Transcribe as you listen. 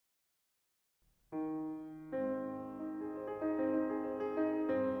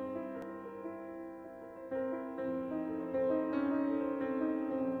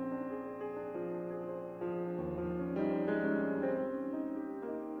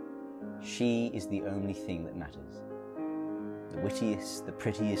She is the only thing that matters. The wittiest, the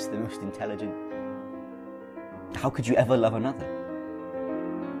prettiest, the most intelligent. How could you ever love another?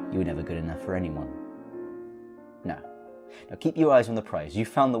 You were never good enough for anyone. No. Now keep your eyes on the prize. You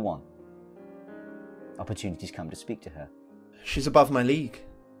found the one. Opportunities come to speak to her. She's above my league.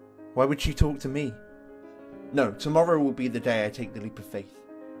 Why would she talk to me? No, tomorrow will be the day I take the leap of faith.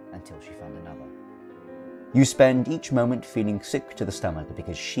 Until she found another. You spend each moment feeling sick to the stomach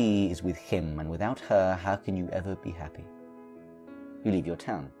because she is with him, and without her, how can you ever be happy? You leave your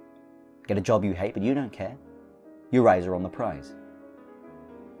town. Get a job you hate, but you don't care. Your eyes are on the prize.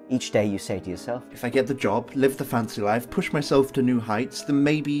 Each day you say to yourself, if I get the job, live the fancy life, push myself to new heights, then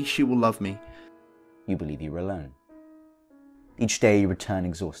maybe she will love me. You believe you're alone. Each day you return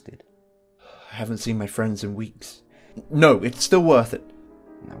exhausted. I haven't seen my friends in weeks. No, it's still worth it.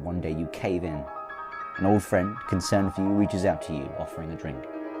 Now one day you cave in. An old friend, concerned for you, reaches out to you, offering a drink.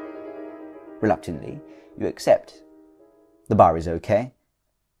 Reluctantly, you accept. The bar is okay.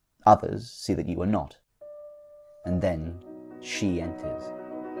 Others see that you are not. And then she enters.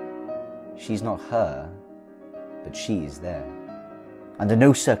 She's not her, but she is there. Under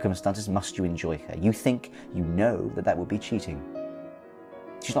no circumstances must you enjoy her. You think you know that that would be cheating.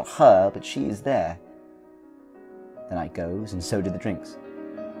 She's not her, but she is there. The night goes, and so do the drinks.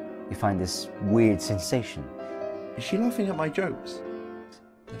 You find this weird sensation. Is she laughing at my jokes?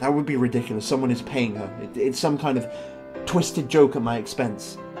 That would be ridiculous. Someone is paying her. It's some kind of twisted joke at my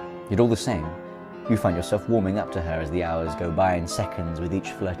expense. Yet all the same, you find yourself warming up to her as the hours go by in seconds with each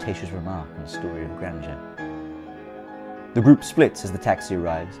flirtatious remark and story of grandeur. The group splits as the taxi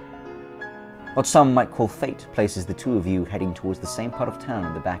arrives. What some might call fate places the two of you heading towards the same part of town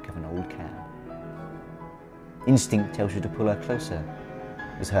in the back of an old cab. Instinct tells you to pull her closer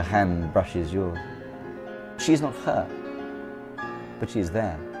as her hand brushes yours. She is not her, but she is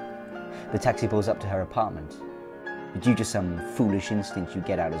there. The taxi pulls up to her apartment. Due to some foolish instinct, you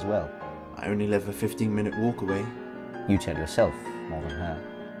get out as well. I only live a 15-minute walk away. You tell yourself more than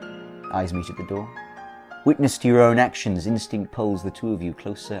her. Eyes meet at the door. Witness to your own actions, instinct pulls the two of you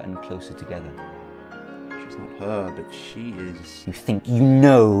closer and closer together. She's not her, but she is. You think you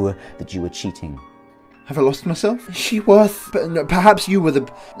know that you were cheating. Have I lost myself? Is she worth... Perhaps you were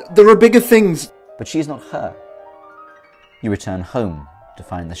the... There are bigger things. But she is not her. You return home to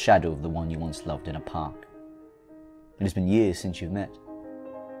find the shadow of the one you once loved in a park. It has been years since you've met.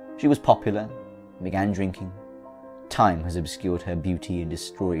 She was popular, began drinking. Time has obscured her beauty and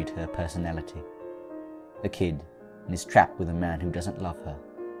destroyed her personality. A kid, and is trapped with a man who doesn't love her.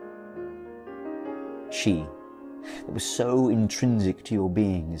 She, that was so intrinsic to your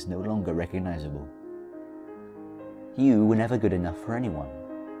being, is no longer recognizable. You were never good enough for anyone.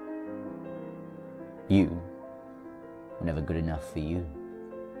 You were never good enough for you.